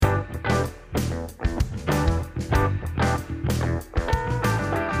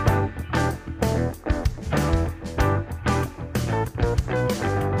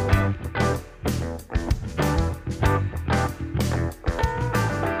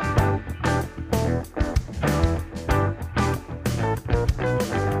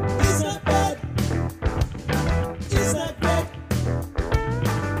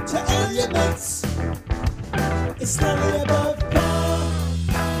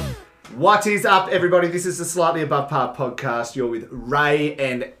What is up, everybody? This is the Slightly Above Par podcast. You're with Ray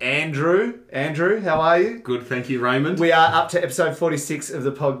and Andrew. Andrew, how are you? Good, thank you, Raymond. We are up to episode 46 of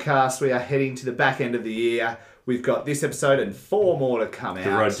the podcast. We are heading to the back end of the year. We've got this episode and 4 more to come out. The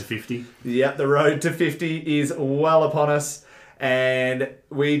road to 50. Yep, the road to 50 is well upon us. And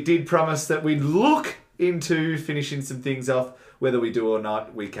we did promise that we'd look into finishing some things off. Whether we do or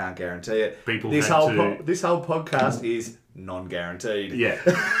not, we can't guarantee it. This whole podcast is non-guaranteed. Yeah.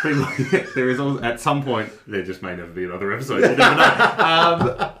 There is always, at some point, there just may never be another episode. You never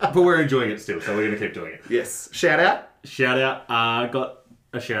know. But we're enjoying it still, so we're going to keep doing it. Yes. Shout out. Shout out. Got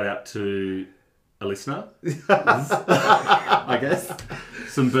a shout out to a listener, I guess.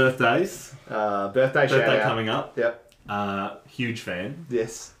 Some birthdays. Birthday shout out. Coming up. Yep. Huge fan.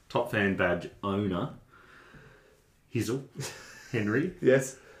 Yes. Top fan badge owner. Hizzle. Henry.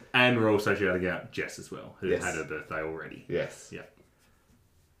 Yes. And we're also shouting out Jess as well, who Yes. had her birthday already. Yes. Yeah.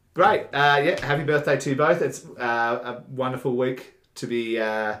 Great. Happy birthday to you both. It's a wonderful week to be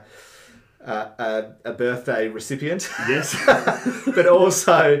a birthday recipient. Yes. But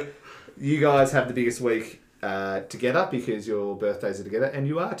also, you guys have the biggest week together because your birthdays are together and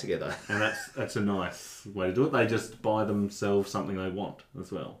you are together. And that's a nice way to do it. They just buy themselves something they want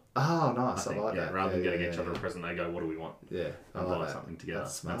as well. Oh, nice. I think, like that. Rather than getting each other a present, they go, what do we want? Yeah. And buy something together.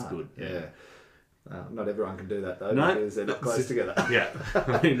 That's smart. That's good. Yeah. Not everyone can do that though, No, because they're not close together. Yeah.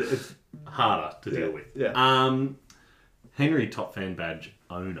 I mean, it's harder to deal with. Yeah. Henry, Top Fan Badge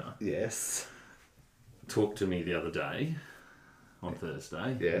owner, Yes. talked to me the other day on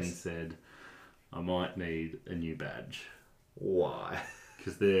Thursday. Yes. And he said, I might need a new badge. Why?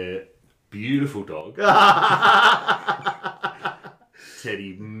 Because they're beautiful dog.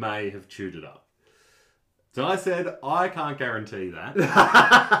 Teddy may have chewed it up. So I said, I can't guarantee that.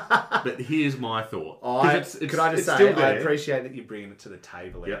 But here's my thought. Could I just say, I appreciate that you're bringing it to the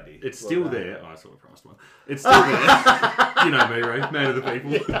table, Yeah, Andy. it's still there. Oh, I sort of promised one. It's still there. You know me, Ray, man of the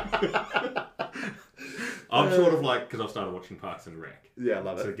people. I'm sort of like, because I've started watching Parks and Rec. Yeah, I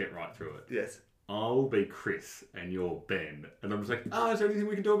love it. To get right through it. Yes. I'll be Chris and you're Ben. And I'm just like, is there anything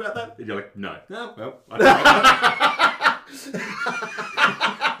we can do about that? And you're like, no. No, well, I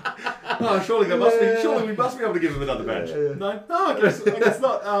don't know. Surely we must be able to give him another badge. Yeah. No, I guess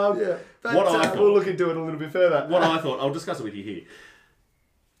not. But what I thought, we'll look into it a little bit further. What I thought, I'll discuss it with you here.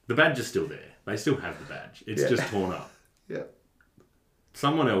 The badge is still there. They still have the badge. It's just torn up. Yeah.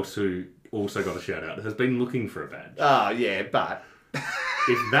 Someone else who also got a shout out has been looking for a badge. Oh, yeah, but...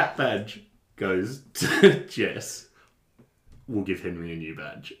 If that badge goes to Jess, we'll give Henry a new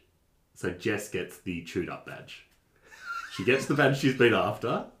badge. So Jess gets the chewed up badge. She gets the badge she's been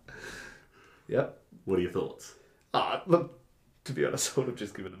after. Yep. What are your thoughts? Look, to be honest, I would have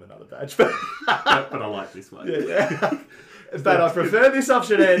just given them another badge. But I like this one. yeah. But I prefer this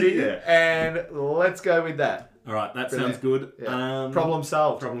option, Andy. Yeah. And let's go with that. All right, that Brilliant. sounds good. Yeah. Problem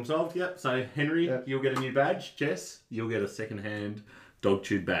solved. Problem solved, yep. So Henry, Yep. You'll get a new badge. Jess, you'll get a second-hand dog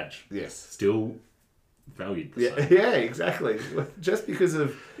chewed badge. Yes. Still valued the Yeah, same. yeah, exactly. Just because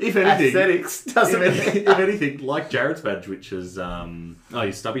of If anything, aesthetics doesn't mean... if anything, like Jared's badge, which is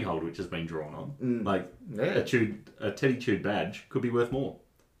his stubby hold, which has been drawn on, a Teddy chewed badge could be worth more.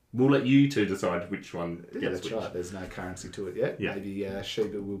 We'll let you two decide which one Yeah, gets that's which. right. There's no currency to it yet. Yeah. Maybe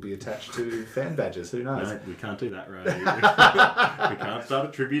Sheba will be attached to fan badges. Who knows? No, we can't do that, Ray. We can't start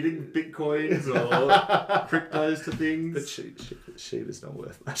attributing bitcoins or cryptos to things. But Sheba's not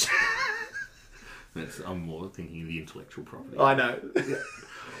worth much. I'm more thinking of the intellectual property. I know. Yeah.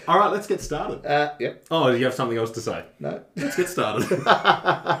 All right, let's get started. Yep. Oh, do you have something else to say? No. Let's get started.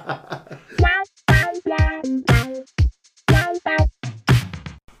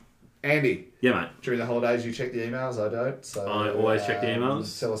 Andy, Yeah, mate. during the holidays you check the emails? I don't. So I always check the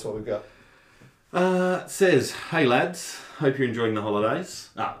emails. Tell us what we've got. It says, hey lads, hope you're enjoying the holidays.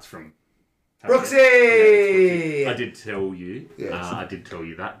 It's from... Brooksy! Yeah, I did tell you. Yes. I did tell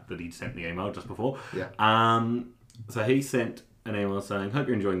you that he'd sent the email just before. Yeah. So he sent an email saying, hope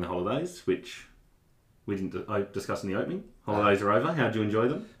you're enjoying the holidays, which we didn't discuss in the opening. Holidays are over. How'd you enjoy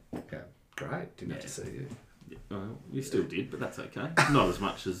them? Okay. Great. Didn't have to see you. Well, we still did, but that's okay. Not as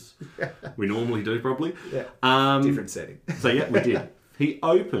much as we normally do, probably. Yeah. Different setting. So yeah, we did. He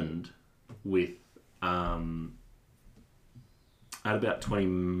opened with at about 20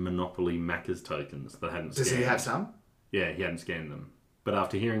 Monopoly Macca's tokens that hadn't scanned. Does he have some? Yeah, he hadn't scanned them. But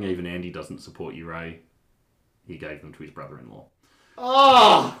after hearing even Andy doesn't support you, Ray, he gave them to his brother-in-law.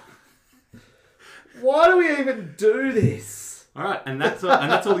 Oh! Why do we even do this? All right, and that's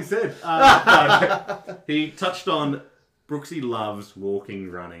all he said. No, he touched on Brooksy loves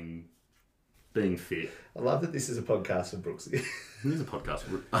walking, running, being fit. I love that this is a podcast for Brooksy. He's a podcast.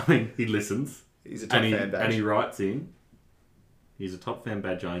 I mean, he listens. He's a top fan badge. And he writes in. He's a top fan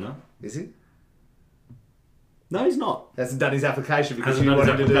badge owner. Is he? No, he's not. Hasn't done his application because Hasn't you done his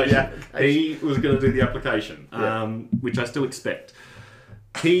wanted to do the application. application. He was going to do the application, Yeah. which I still expect.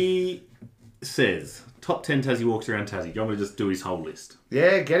 He says, top 10 Tassie walks around Tassie. Do you want me to just do his whole list?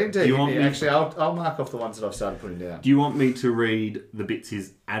 Yeah, get him to you him. want me- Actually, I'll mark off the ones that I've started putting down. Do you want me to read the bits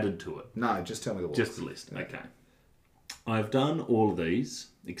he's added to it? No, just tell me the walks. Just the list. Okay. I've done all of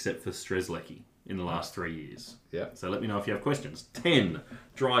these except for Strzelecki in the last 3 years. Yeah. So let me know if you have questions. 10,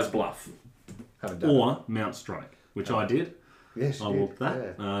 Dry's Bluff. Haven't done Or Mount Strike, which I did. it. Yes, I you walked did.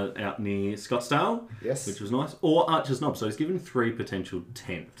 that Yeah. out near Scottsdale, Yes. which was nice. Or Archer's Knob. So he's given 3 potential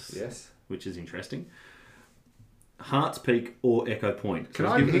 10ths, Yes. which is interesting. Hearts Peak or Echo Point. So Can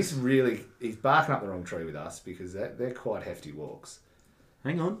he's I? given He's barking up the wrong tree with us because they're quite hefty walks.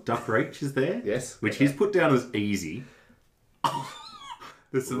 Hang on, Duck Reach is there. Yes. Which he's put down as easy.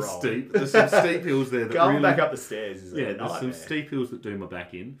 There's some Wrong. steep hills there that Going really... back up the stairs is a Yeah, there's nightmare. some steep hills that do my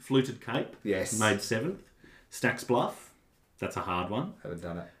back in. Fluted Cape. Yes. Made 7th. Stacks Bluff. That's a hard one. Haven't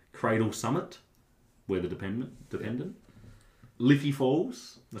done it. Cradle Summit. Weather dependent. Liffey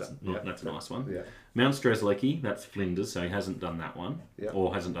Falls. That's a nice one. Yeah. Mount Strzelecki. That's Flinders, so he hasn't done that one. Yeah.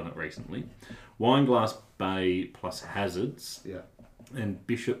 Or hasn't done it recently. Wineglass Bay plus Hazards. Yeah. And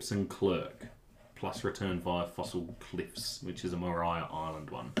Bishops and Clerk, plus return via Fossil Cliffs, which is a Mariah Island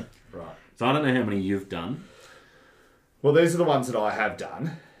one. Right. So I don't know how many you've done. Well, these are the ones that I have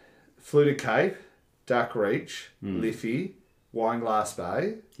done. Fluted Cape, Duck Reach, Liffey, Wineglass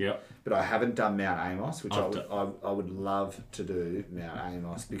Bay. Yep. But I haven't done Mount Amos, which I've I would love to do Mount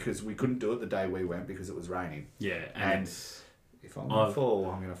Amos because we couldn't do it the day we went because it was raining. Yeah. And if I'm going to fall,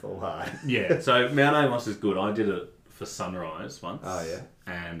 I'm going to fall hard. Yeah, so Mount Amos is good. I did it for sunrise once. Oh, yeah.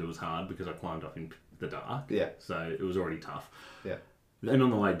 And it was hard because I climbed up in the dark. Yeah. So it was already tough. Yeah. Then on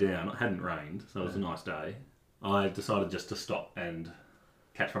the way down, it hadn't rained, so it was a nice day. I decided just to stop and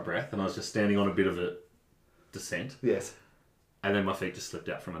catch my breath, and I was just standing on a bit of a descent. Yes. And then my feet just slipped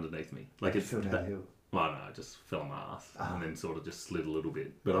out from underneath me. Like it Fell down the hill. Well, no, I just fell on my ass and then sort of just slid a little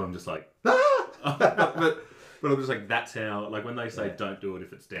bit. But I'm just like, Ah! but I'm just like, that's how. Like when they say don't do it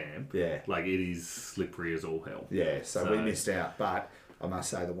if it's damp. Yeah. Like it is slippery as all hell. Yeah, so we So- missed out, but I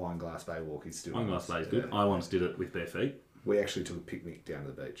must say the Wineglass Bay walk is still Wineglass Bay is Yeah. good. I once did it with bare feet. We actually took a picnic down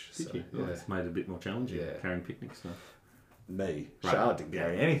to the beach. Did so, you? Yeah. It's made it a bit more challenging Yeah. carrying picnic stuff. Me. Right. Charlotte didn't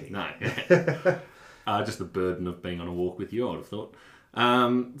carry anything. No. Just the burden of being on a walk with you, I would have thought.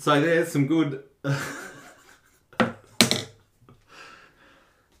 So there's some good.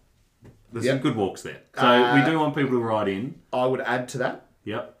 There's some good walks there. So we do want people to write in. I would add to that.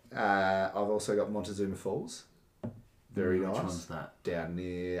 Yep. I've also got Montezuma Falls. Very Which nice. one's that? Down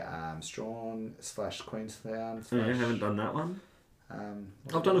near Strawn / Queenstown. Yeah, I haven't done that one. Um,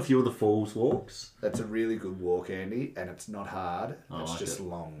 I've done a few of the falls walks. That's a really good walk, Andy, and it's not hard. I It's like just it.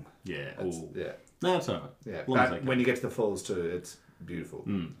 long. Yeah. It's, Ooh. yeah. No, it's alright. Yeah. Long as they But go. when you get to the falls too, it's beautiful.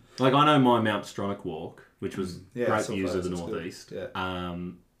 Like I know my Mount Strike walk, which was Yeah, I great saw views of the photos, it's good. northeast. Yeah.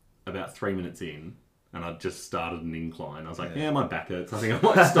 About 3 minutes in, and I just started an incline. I was like, yeah, my back hurts. I think I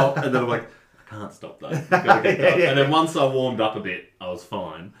might stop. And then I'm like, I can't stop though. I've gotta get going. And then once I warmed up a bit, I was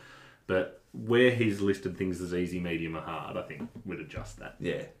fine. But where he's listed things as easy, medium, or hard, I think we'd adjust that.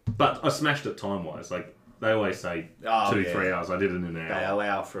 Yeah. But I smashed it time wise. Like they always say, 2-3 hours. I did it in an They hour.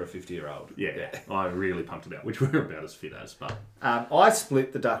 allow for a 50-year-old. Yeah, I really pumped it out, which we're about as fit as. But I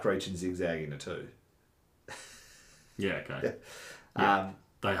split the Duck Reach and Zigzag into two. yeah, okay. Yeah,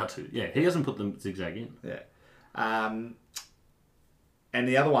 they are too. Yeah, he hasn't put the zigzag in. Yeah. And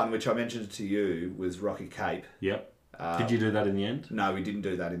the other one, which I mentioned to you, was Rocky Cape. Yep. Did you do that in the end? No, we didn't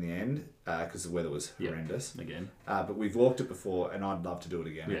do that in the end because the weather was horrendous. Again. But we've walked it before, and I'd love to do it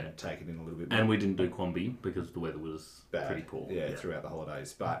again Yeah. and take it in a little bit more. And we didn't do Quamby because the weather was bad. pretty poor. Yeah, throughout the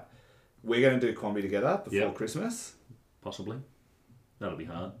holidays. But we're going to do Quamby together before Christmas Possibly. That'll be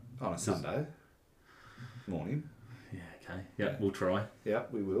hard. on a Sunday morning. Yeah, okay. Yeah, we'll try. Yeah,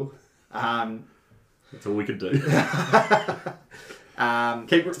 we will. That's all we could do.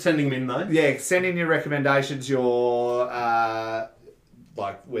 Keep sending them in though. Yeah, send in your recommendations, your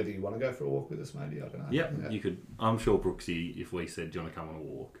like whether you want to go for a walk with us, maybe. I don't know. Yep, Yeah. you could. I'm sure Brooksy, if we said, do you want to come on a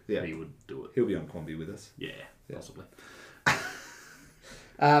walk, he would do it. He'll be on Quamby with us. Yeah, possibly.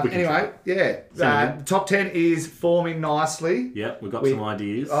 Anyway, top 10 is forming nicely. Yeah, we've got some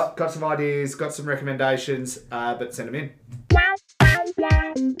ideas. Got some ideas, got some recommendations, but send them in.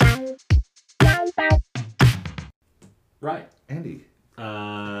 Right. Andy.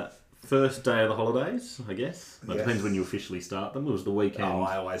 first day of the holidays, I guess. It Yes. depends when you officially start them. It was the weekend. Oh,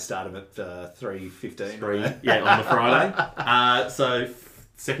 I always start them at 3:15. On the Friday. So,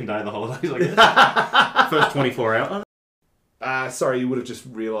 second day of the holidays, I guess. First 24 hours. Sorry, you would have just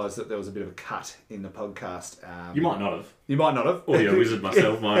realised that there was a bit of a cut in the podcast. You might not have. You might not have. Audio wizard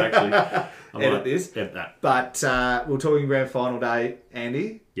myself might actually. Edit this. Edit that. But we're talking grand final day,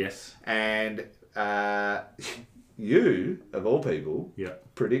 Andy. Yes. And you, of all people, Yeah.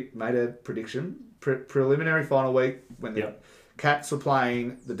 made a prediction. Preliminary final week when the Yep. Cats were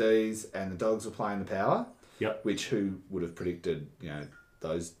playing the D's and the Dogs were playing the Power. Yep. Which who would have predicted,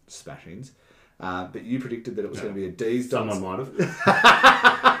 those smashings? But you predicted that it was going to be a D's Dogs. Someone might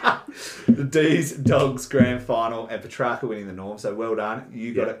have. The D's Dogs grand final and Petrarca winning the Norm. So well done.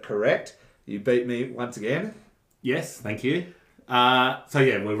 You got it correct. You beat me once again. Yes, thank you.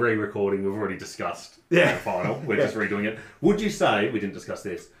 We're re-recording. We've already discussed the final. We're just redoing it. Would you say, we didn't discuss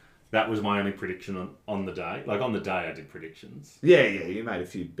this, that was my only prediction on the day? Like, on the day I did predictions. Yeah, you made a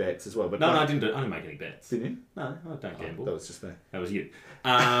few bets as well. But No, I didn't make any bets. Didn't you? No, I don't gamble. That was just me. That was you.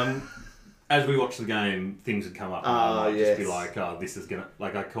 As we watched the game, things had come up. And I might just be like, this is going to...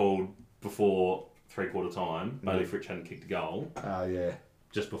 Like, I called before three-quarter time. Bailey Fritsch hadn't kicked a goal. Oh, yeah.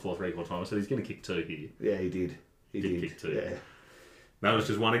 Just before three-quarter time. So he's going to kick 2 here. Yeah, he did. He did kick 2. Yeah. That was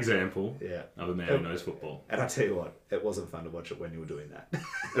just one example Yeah. of a man who knows football. And I tell you what, it wasn't fun to watch it when you were doing that.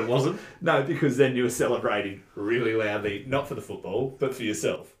 It wasn't? No, because then you were celebrating really loudly, not for the football, but for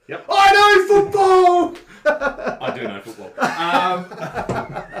yourself. Yep. I know football! I do know football.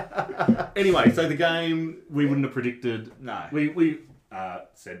 Anyway, so the game we wouldn't have predicted. No. We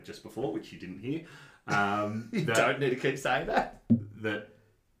said just before, which you didn't hear. You don't need to keep saying that. That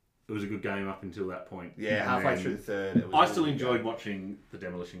it was a good game up until that point. Yeah, And halfway then through the third. It was I a still good enjoyed game. watching the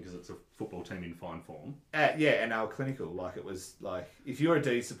Demolition because it's a football team in fine form. Yeah, and they were clinical. Like, it was like, if you're a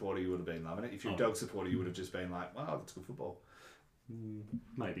D supporter, you would have been loving it. If you're a Dog supporter, you would have just been like, wow, that's good football.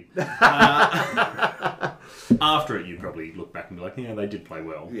 Maybe. After it, you probably look back and be like, yeah, they did play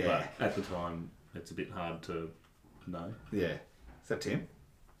well. Yeah. But at the time, it's a bit hard to know. Yeah. Is that Tim?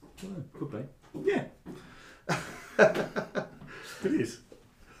 Well, could be. Yeah. It is.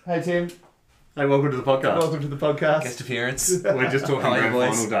 Hey, Tim. Hey, welcome to the podcast. Welcome to the podcast. Guest appearance. We're just talking How are you, grand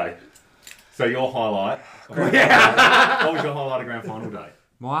boys? final day. So your highlight. What was your highlight of grand final day?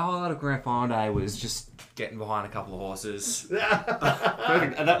 My highlight of grand final day was just getting behind a couple of horses.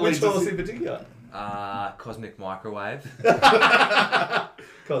 Perfect. And that Which leads us horse in- in particular? Cosmic Microwave.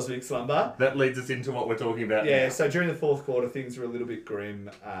 Cosmic Slumber. That leads us into what we're talking about. Yeah, now. so during the fourth quarter, things were a little bit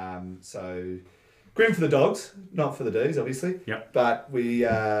grim. So grim for the Dogs, not for the D's, obviously. Yep. But we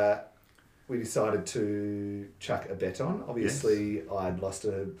decided to chuck a bet on. Obviously, I'd lost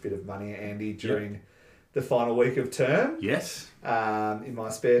a bit of money, Andy, during the final week of term. Yes. In my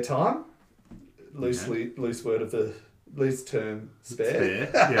spare time. Loose word of the loose term spare.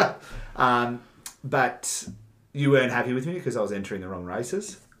 Fair. Yeah. But you weren't happy with me because I was entering the wrong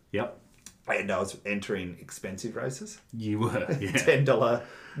races. Yep. And I was entering expensive races. You were. Yeah. $10.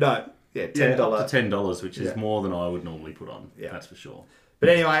 No. Yeah, $10. Up to $10, which is Yeah. more than I would normally put on. Yeah. That's for sure. But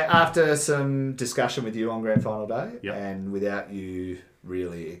anyway, after some discussion with you on grand final day, Yep. and without you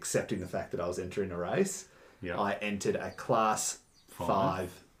really accepting the fact that I was entering a race, Yep. I entered a class 5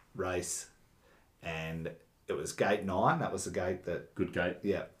 5 race. And it was gate 9. That was the gate that... Good gate.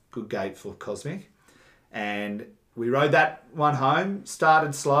 Yeah, good gate for Cosmic. And we rode that one home.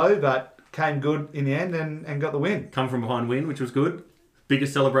 Started slow, but came good in the end and got the win. Come from behind win, which was good.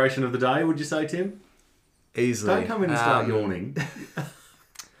 Biggest celebration of the day, would you say, Tim? Easily. Don't come in and start yawning.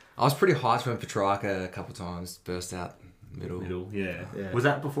 I was pretty hyped when Petrarca a couple of times burst out middle. Yeah. Yeah. Was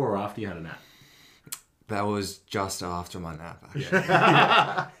that before or after you had a nap? That was just after my nap, actually.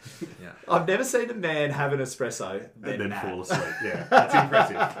 I've never seen a man have an espresso And then nap. fall asleep. Yeah, that's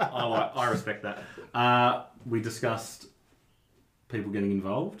impressive. I respect that. We discussed people getting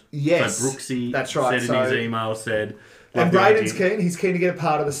involved. Yes, So Brooksy that's right. said in his email, said... And "Love the Braden's idea." keen. He's keen to get a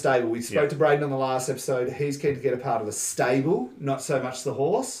part of the stable. We spoke Yeah. to Braden on the last episode. He's keen to get a part of the stable, not so much the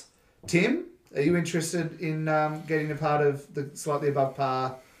horse. Tim, are you interested in getting a part of the Slightly Above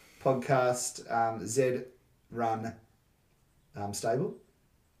Par podcast Z Run stable?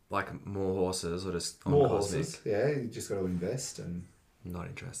 Like more horses or just on More Cosmic? horses. Yeah, you just got to invest and... Not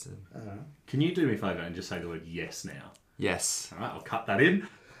interested. Can you do me a favour and just say the word yes now? Yes. All right, I'll cut that in.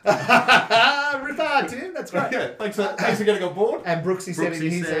 Ripper, Tim. That's great. Yeah, thanks for getting on board. And Brooksy said in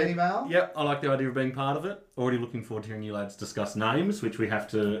his email. Yep, I like the idea of being part of it. Already looking forward to hearing you lads discuss names, which we have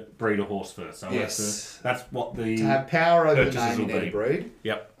to breed a horse first. So Yes. that's what the To have power over the purchases name will in any be. breed.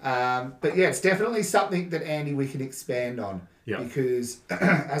 Yep. But yeah, it's definitely something that, Andy, we can expand on. Yep. Because,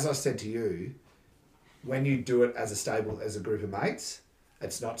 as I said to you, when you do it as a stable, as a group of mates,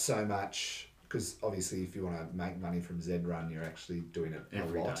 it's not so much... Because obviously, if you want to make money from Z Run, you're actually doing it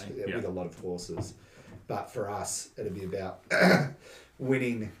Every a lot day, with yeah. a lot of horses. But for us, it'd be about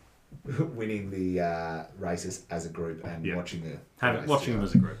winning the races as a group and Yeah. watching the Watching them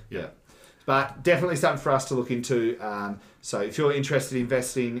as a group. yeah. But definitely something for us to look into. So if you're interested in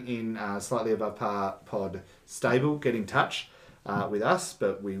investing in Slightly Above Par Pod stable, get in touch with us.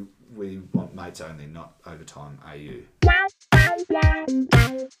 But we want mates only, not Overtime AU.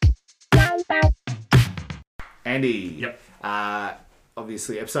 Andy. Yep.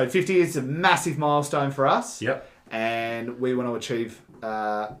 Obviously, episode 50 is a massive milestone for us. Yep. And we want to achieve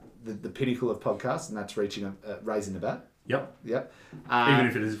the pinnacle of podcasts, and that's raising the bat. Yep. Yep. Even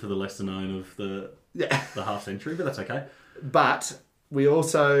if it is for the lesser known of the Yeah. half century, but that's okay. But we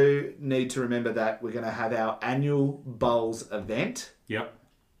also need to remember that we're going to have our annual Bowls event Yep.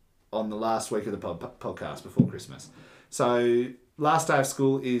 on the last week of the podcast before Christmas. So last day of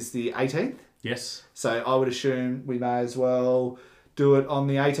school is the 18th. Yes. So I would assume we may as well do it on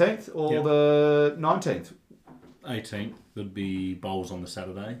the 18th or Yep. the 19th. 18th would be bowls on the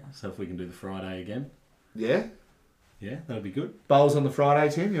Saturday, so if we can do the Friday again, Yeah? yeah, that'd be good. Bowls on the Friday,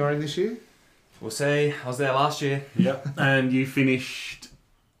 Tim. You're in this year? We'll see. I was there last year. Yep. And you finished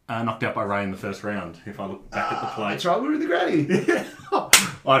knocked out by Ray in the first round. If I look back at the plate, That's right, we were in the granny.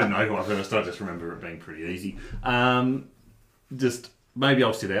 I didn't know who I first. I just remember it being pretty easy. Just maybe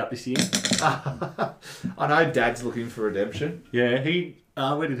I'll sit out this year. I know Dad's looking for redemption. Yeah, he.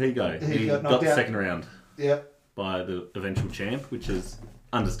 Where did he go? He got got knocked the out. second round Yep. by the eventual champ, which is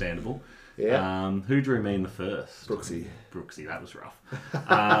understandable. Yeah. Who drew me in the first? Brooksy. Brooksy, that was rough.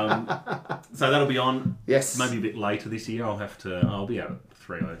 So that'll be on Yes. maybe a bit later this year. I'll be out at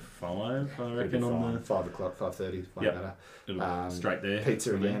 3:05, I reckon, on the 5 o'clock, 5:30. Won't Yep. matter. it'll be straight there.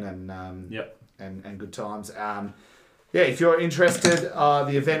 Pizza for me. again and Yep. and good times. Yeah, if you're interested,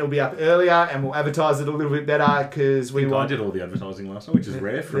 the event will be up earlier and we'll advertise it a little bit better because we I want. did all the advertising last night, which is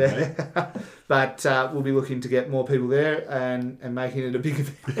rare for me. Yeah. But we'll be looking to get more people there and making it a big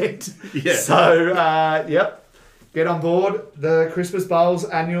event. Yeah. So, yep. Get on board the Christmas Bowls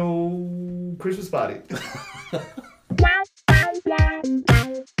annual Christmas party.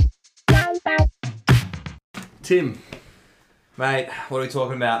 Tim, Mate, what are we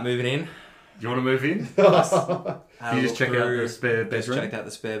talking about? Moving in? do you want to move in? Have You a just look check out through. the spare Just bedroom. checked out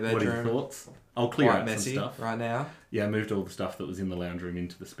the spare What are your bedroom. thoughts? I'll clear Quite out messy some stuff. right now. Yeah, I moved all the stuff that was in the lounge room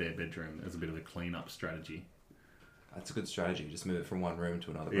into the spare bedroom as a bit of a clean-up strategy. That's a good strategy. Just move it from one room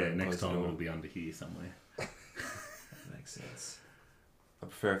to another Yeah, room. next close the time door. it'll be under here somewhere. That makes sense. I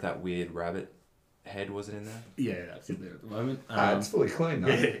prefer if that weird rabbit head wasn't in there. Yeah, that's in there at the moment. It's fully clean, though.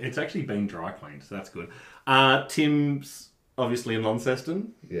 Yeah, it's actually been dry cleaned, so that's good. Tim's obviously in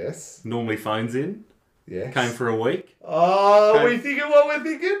Launceston. Yes. Normally phones in. Yes. Came for a week. Oh, Came- we thinking what we're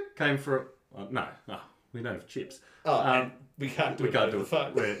thinking? Came for no, we don't have chips. Oh, Um, we can't do We it can't over do the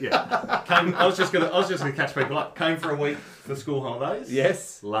it. phone. Yeah. I was just gonna catch people up. Came for a week for school holidays.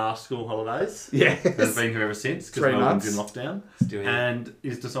 Yes. Last school holidays. Yes. Has been here ever since because 3 Melbourne's in months. lockdown Still here. and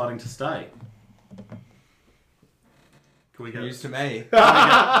is deciding to stay. Can we get News to me.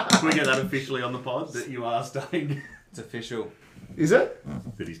 can we get that officially on the pod that you are staying? It's official. Is it?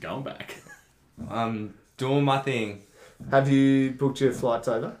 That he's going back. I'm doing my thing. Have you booked your flights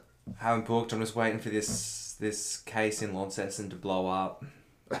over? Haven't booked. I'm just waiting for this case in Launceston to blow up.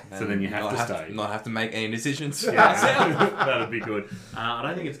 So then you have not to stay. Not have to make any decisions. That'd be good. I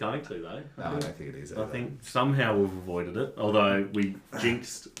don't think it's going to though. No, I don't think it is. I think somehow we've avoided it. Although we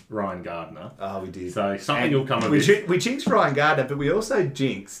jinxed Ryan Gardner. Oh, we did. So something And will come of we it. we jinxed Ryan Gardner, but we also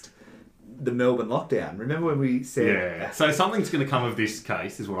jinxed the Melbourne lockdown. Remember when we said... Yeah. So something's going to come of this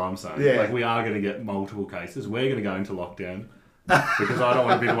case, is what I'm saying. Yeah. Like we are going to get multiple cases. We're going to go into lockdown because I don't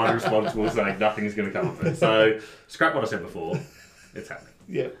want to be the one responsible saying nothing's going to come of it. So scrap what I said before. It's happening.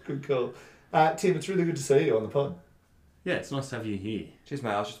 Yeah, good call. Tim, it's really good to see you on the pod. Yeah, it's nice to have you here. Cheers,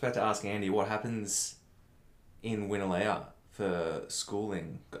 mate. I was just about to ask Andy what happens in Winnalea for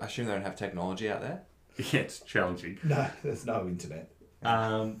schooling. I assume they don't have technology out there. Yeah, it's challenging. No, there's no internet.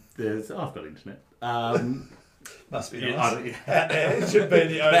 I've got internet. Must be Yeah, nice. It should be the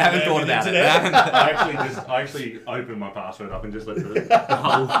They haven't thought about it. They haven't. I actually opened my password up and just let the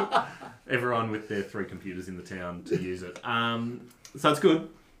whole everyone with their 3 computers in the town to use it. So it's good.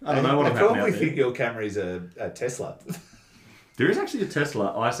 I don't know what I I'm happening probably out think there. your Camry's a Tesla. There is actually a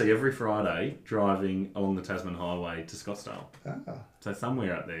Tesla I see every Friday driving along the Tasman Highway to Scottsdale. Ah. So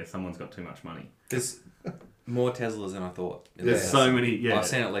somewhere out there, someone's got too much money. There's more Teslas than I thought. There's Yeah. so many. Yeah, I've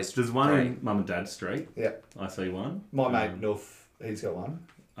seen at least There's one three. in Mum and Dad's Street. Yeah. I see one. My mate Nuff, he's got one.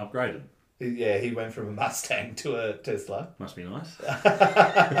 Upgraded. He went from a Mustang to a Tesla. Must be nice.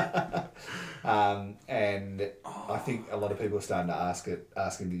 And I think a lot of people are starting to ask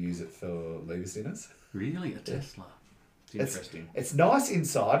him to use it for Leavers dinners. Really, a Tesla. It's interesting. It's nice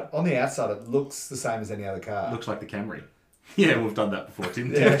inside. On the outside, it looks the same as any other car. Looks like the Camry. Yeah, we've done that before.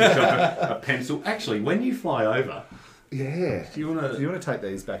 Tim Yeah. just shot a pencil. Actually, when you fly over, Yeah. do you want to? take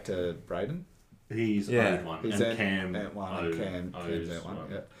these back to Braden? He's Yeah. owed one, He's and owed- Cam owed one, owed- and Cam- owes Cam's owed one,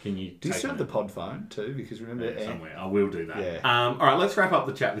 yeah. Can you? Do you take still have one? the pod phone too? Because remember, Yeah, somewhere. I will do that. Yeah. All right, let's wrap up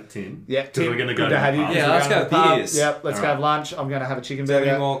the chat with Tim. Yeah, because we're going to go good to to have the you. pub. Yeah, We're let's going go to the pub. beers. Yep, let's All go have right. lunch. I'm going to have a chicken Do you have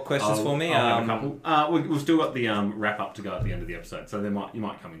burger. any more questions for me? I'll have a couple. We've still got the wrap up to go at the end of the episode, so you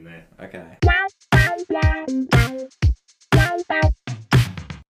might come in there. Okay.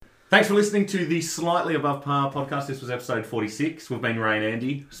 Thanks for listening to the Slightly Above Par podcast. This was episode 46. We've been Ray and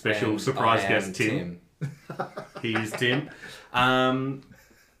Andy, special And surprise I am guest Tim. He is Tim. Have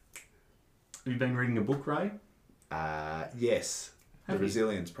you been reading a book, Ray? Yes, the Have you?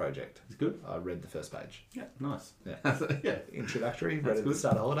 Resilience Project. It's good. I read the first page. Yeah, nice. Yeah. Yeah, Introductory. Read That's it at the good.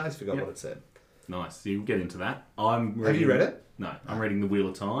 start of holidays. Forgot Yep. what it said. nice. You'll get into that. I'm reading, Have you read it? No, I'm reading The Wheel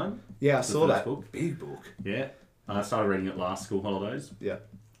of Time. Yeah, I The saw first that. book. Big book. Yeah, I started reading it last school holidays. Yeah.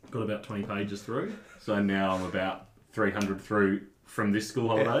 Got about 20 pages through. So now I'm about 300 through from this school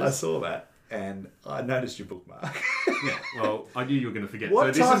Yeah, I holidays. saw that, and I noticed your bookmark. Yeah, well, I knew you were going to forget. What so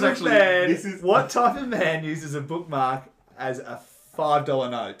this type is of actually man? this is What type of man uses a bookmark as a $5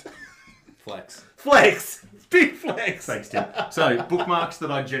 note? Flex. Flex. Big flex. Thanks, Tim. So bookmarks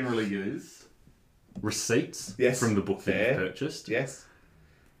that I generally use: receipts Yes, from the book that fair. you've purchased, Yes.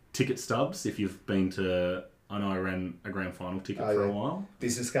 ticket stubs if you've been to. I know I ran a grand final ticket Oh, for a yeah. while.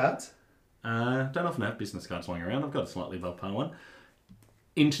 Business cards. Don't often have business cards lying around. I've got a slightly above par one.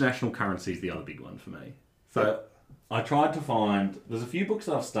 International currency is the other big one for me. So I tried to find. There's a few books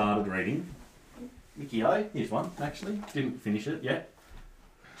that I've started reading. Mickey O, here's one actually. Didn't finish it yet.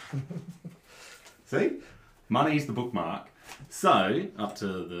 See, money's the bookmark. So up to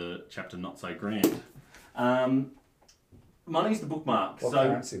the chapter not so grand. Money's the bookmark. What so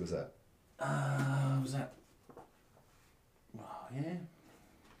currency was that? was that? Oh, yeah.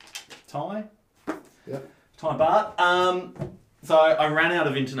 Thai. Yep. Thai baht. So I ran out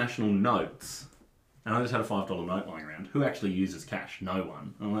of international notes, and I just had a $5 note lying around. Who actually uses cash? No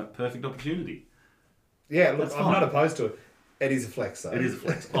one. I'm like, perfect opportunity. Yeah, look, That's I'm fine. not opposed to it. It is a flex, though. It is a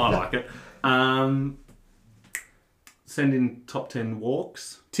flex. I like it. Send in top 10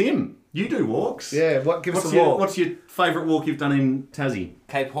 walks. Tim, you do walks. Yeah, give us What's a your walk. What's your favourite walk you've done in Tassie?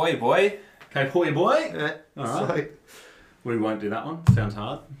 Cape Hoy, boy. Cape Hoy, boy. Yeah, All right. sweet. We won't do that one. Sounds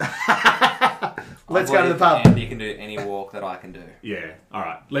hard. Let's go to the believe pub. Andy can do any walk that I can do. Yeah. All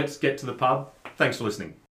right. Let's get to the pub. Thanks for listening.